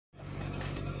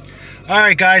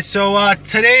Alright guys, so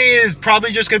today is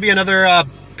probably just going to be another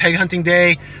peg hunting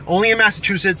day, only in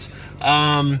Massachusetts.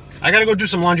 I gotta go do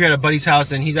some laundry at a buddy's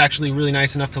house, and he's actually really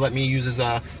nice enough to let me use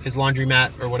his laundry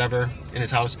mat or whatever in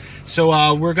his house.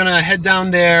 So we're gonna head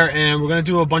down there and we're gonna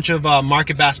do a bunch of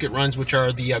market basket runs, which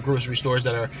are the grocery stores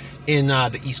that are in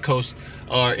the East Coast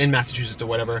or in Massachusetts or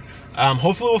whatever.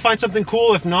 Hopefully we'll find something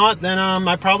cool. If not, then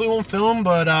I probably won't film,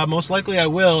 but most likely I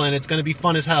will, and it's gonna be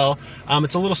fun as hell.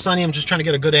 It's a little sunny. I'm just trying to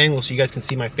get a good angle so you guys can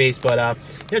see my face, but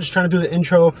yeah, just trying to do the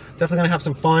intro. Definitely gonna have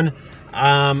some fun.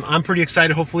 I'm pretty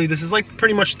excited. Hopefully this is like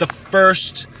pretty much the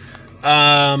first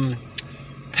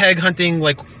peg hunting,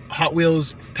 like Hot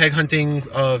Wheels peg hunting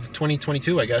of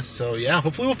 2022, I guess. So yeah,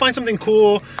 hopefully we'll find something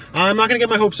cool. I'm not gonna get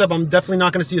my hopes up. I'm definitely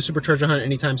not gonna see a super treasure hunt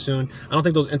anytime soon. I don't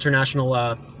think those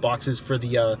international boxes for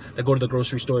the that go to the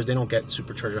grocery stores, they don't get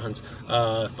super treasure hunts.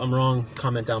 If I'm wrong,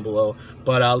 comment down below.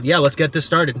 But yeah, let's get this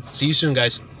started. See you soon,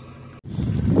 guys.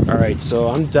 Alright, so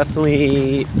I'm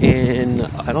definitely in,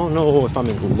 I don't know if I'm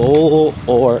in Lowell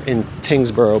or in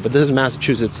Tyngsboro, but this is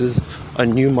Massachusetts. This is a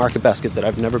new market basket that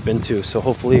I've never been to, so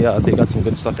hopefully they got some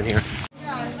good stuff in here.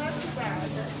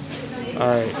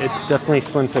 Alright, it's definitely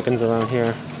slim pickings around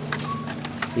here.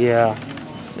 Yeah,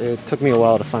 it took me a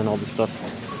while to find all this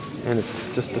stuff, and it's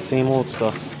just the same old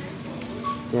stuff.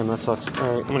 Damn, that sucks.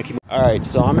 Alright, I'm gonna keep. Alright,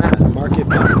 so I'm at market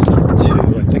basket number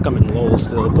 2. I think I'm in Lowell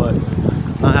still, but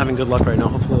not having good luck right now.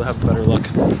 Hopefully we'll have better luck.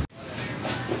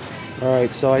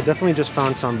 Alright, so I definitely just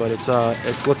found some, but it's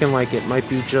looking like it might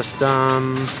be just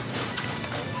the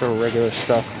regular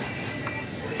stuff.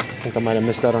 I think I might have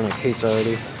missed out on a case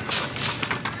already.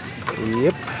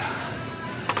 Yep.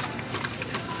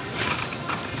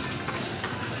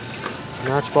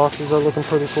 Matchboxes are looking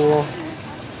pretty cool.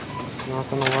 Not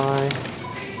gonna lie.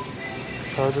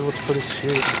 Charger looks pretty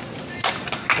sweet.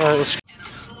 Alright, let's.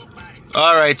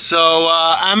 Alright, so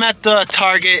I'm at the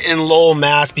Target in Lowell,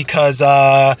 Mass, because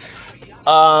I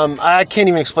can't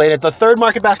even explain it. The third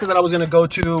market basket that I was going to go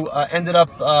to ended up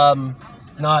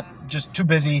not, just too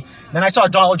busy. Then I saw a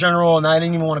Dollar General, and I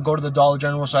didn't even want to go to the Dollar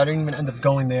General, so I didn't even end up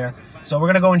going there. So we're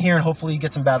going to go in here and hopefully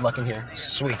get some bad luck in here.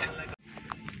 Sweet.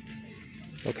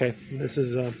 Okay, this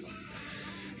is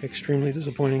extremely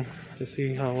disappointing to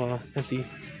see how empty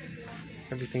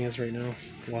everything is right now.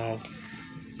 Wow.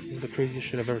 This is the craziest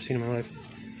shit I've ever seen in my life.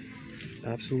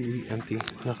 Absolutely empty.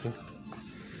 Nothing.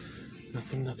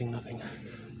 Nothing.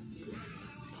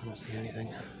 I don't see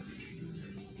anything.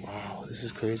 Wow, this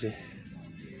is crazy.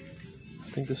 I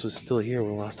think this was still here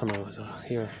when the last time I was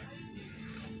here.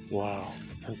 Wow,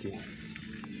 empty.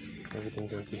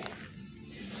 Everything's empty.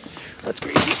 That's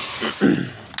crazy.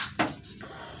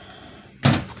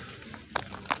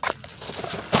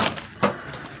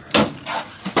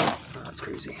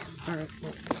 Crazy.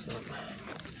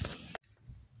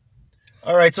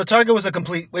 Alright, so Target was a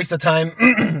complete waste of time.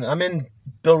 I'm in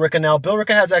Billerica now.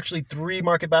 Billerica has actually 3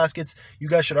 market baskets. You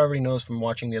guys should already know this from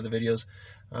watching the other videos.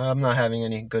 I'm not having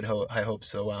any good high hopes,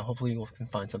 so hopefully we can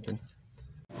find something.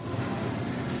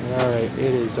 Alright, it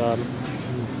is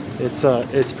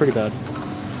it's pretty bad.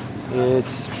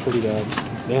 It's pretty bad.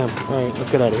 Damn. Alright, let's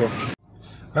get out of here.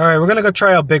 Alright, we're gonna go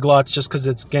try out Big Lots just because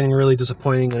it's getting really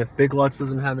disappointing, and if Big Lots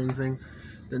doesn't have anything,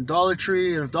 then Dollar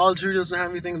Tree, and if Dollar Tree doesn't have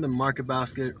anything, then Market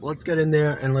Basket. Let's get in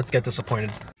there and let's get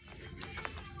disappointed.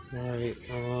 Alright,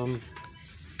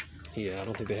 yeah, I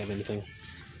don't think they have anything.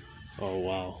 Oh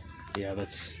wow. Yeah,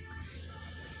 that's,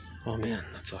 oh man,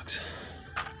 that sucks.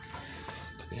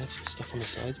 Do they have some stuff on the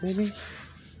sides maybe?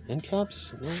 End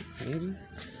caps? No, maybe?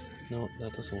 No,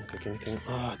 that doesn't look like anything.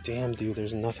 Ah, damn dude,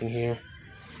 there's nothing here.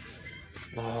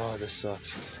 Oh, this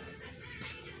sucks.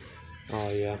 Oh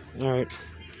yeah. Alright,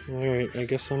 I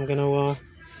guess I'm gonna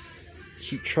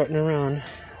keep trotting around,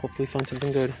 hopefully find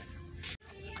something good.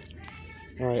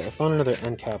 Alright, I found another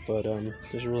end cap, but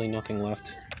there's really nothing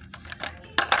left.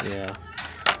 Yeah.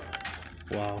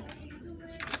 Wow.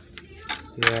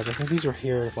 Yeah, I think these were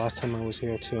here the last time I was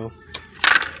here too.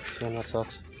 Damn, that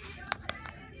sucks.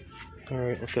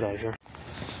 Alright, let's get out of here.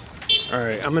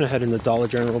 Alright, I'm gonna head into Dollar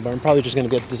General, but I'm probably just gonna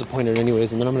get disappointed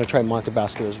anyways, and then I'm gonna try Market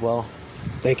Basket as well.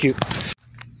 Thank you.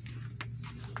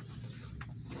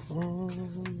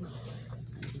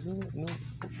 No.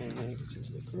 Okay, this is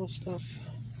the girl stuff.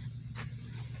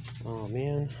 Oh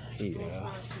man,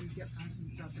 yeah.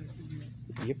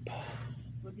 Yep.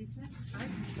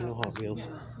 No Hot Wheels.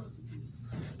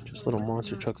 Just little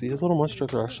monster trucks. These little monster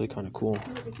trucks are actually kind of cool.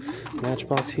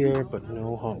 Matchbox here, but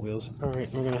no Hot Wheels.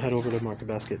 Alright, we're gonna head over to Market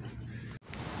Basket.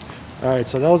 Alright,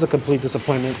 so that was a complete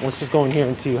disappointment. Let's just go in here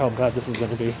and see how bad this is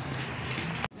going to be.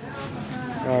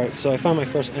 Alright, so I found my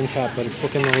first end cap, but it's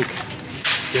looking like...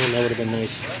 Damn, that would have been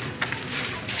nice.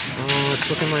 It's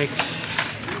looking like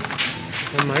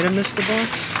I might have missed the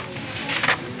box.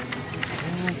 I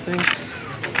don't think.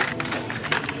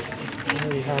 I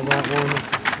already have that one.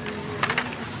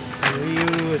 Ryu,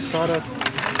 Asada,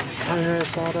 Pioneer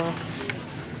Asada.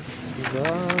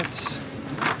 That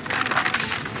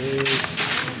is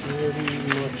pretty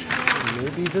much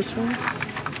maybe this one.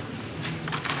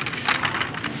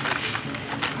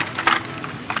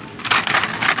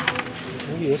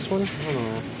 Maybe this one? I don't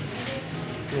know.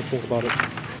 Let me think about it.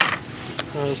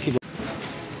 Alright, let's keep it.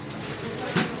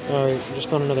 Alright, just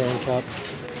found another end cap.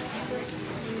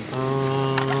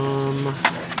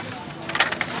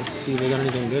 Let's see, they got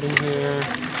anything good in here?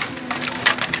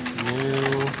 No.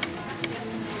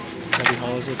 Heavy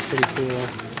Hollows look pretty cool.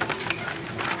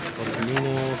 El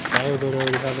Camino, Firebird, I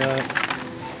already have that.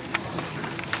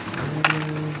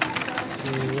 I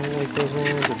don't like those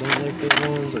ones, I don't like those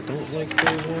ones, I don't like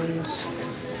those ones.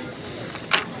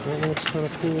 That one looks kind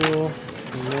of cool.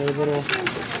 Another little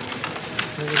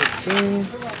thing.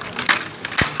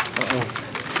 Uh-oh.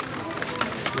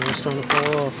 Now it's starting to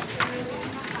fall off.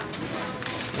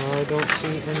 I don't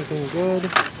see anything good.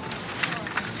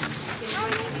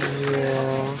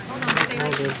 Yeah.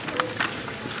 All good.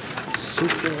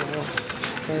 Super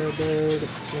Firebird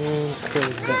and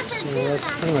Corvette. So that's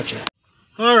pretty much it.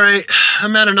 Alright,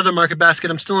 I'm at another market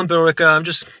basket. I'm still in Billerica. I'm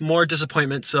just more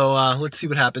disappointment, so let's see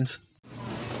what happens.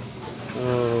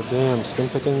 Oh, damn. Slim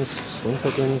pickings, slim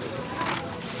pickings,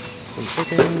 slim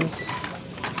pickings.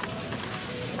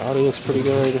 Audi looks pretty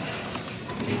good.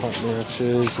 Hot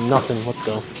matches, nothing. Let's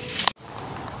go.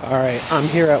 Alright, I'm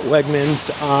here at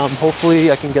Wegmans.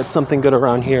 Hopefully I can get something good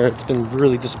around here. It's been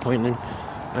really disappointing,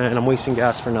 and I'm wasting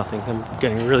gas for nothing. I'm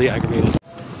getting really aggravated.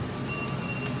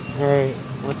 Alright,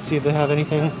 let's see if they have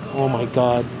anything. Oh my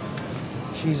god.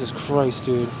 Jesus Christ,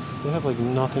 dude. They have like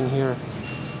nothing here.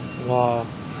 Wow.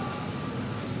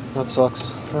 That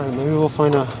sucks. Alright, maybe we'll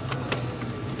find a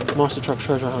monster truck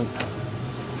treasure hunt.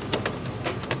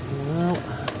 No.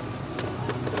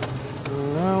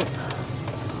 No.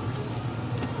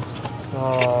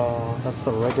 Oh, that's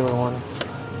the regular one.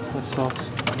 That sucks.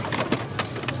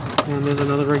 And there's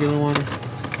another regular one.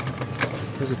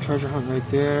 There's a treasure hunt right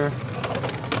there.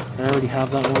 I already have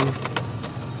that one.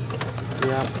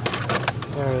 Yeah.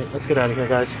 Alright, let's get out of here,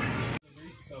 guys.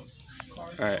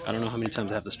 Alright, I don't know how many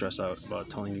times I have to stress out about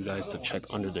telling you guys to check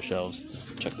under the shelves.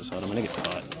 Check this out, I'm gonna get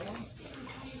caught.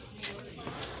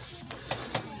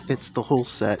 It's the whole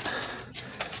set.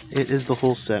 It is the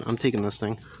whole set. I'm taking this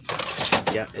thing.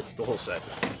 Yeah, it's the whole set.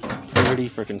 Pretty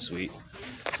freaking sweet.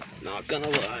 Not gonna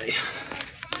lie.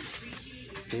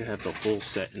 You have the whole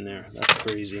set in there. That's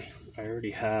crazy. I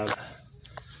already have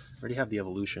the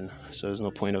Evolution, so there's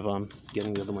no point of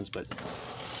getting the other ones, but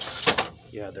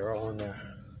yeah, they're all in there.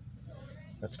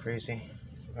 That's crazy.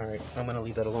 Alright, I'm gonna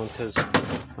leave that alone because I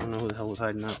don't know who the hell was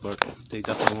hiding that, but they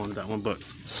definitely wanted that one, but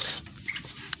this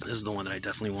is the one that I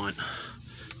definitely want.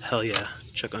 Hell yeah.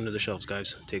 Check under the shelves,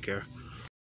 guys. Take care.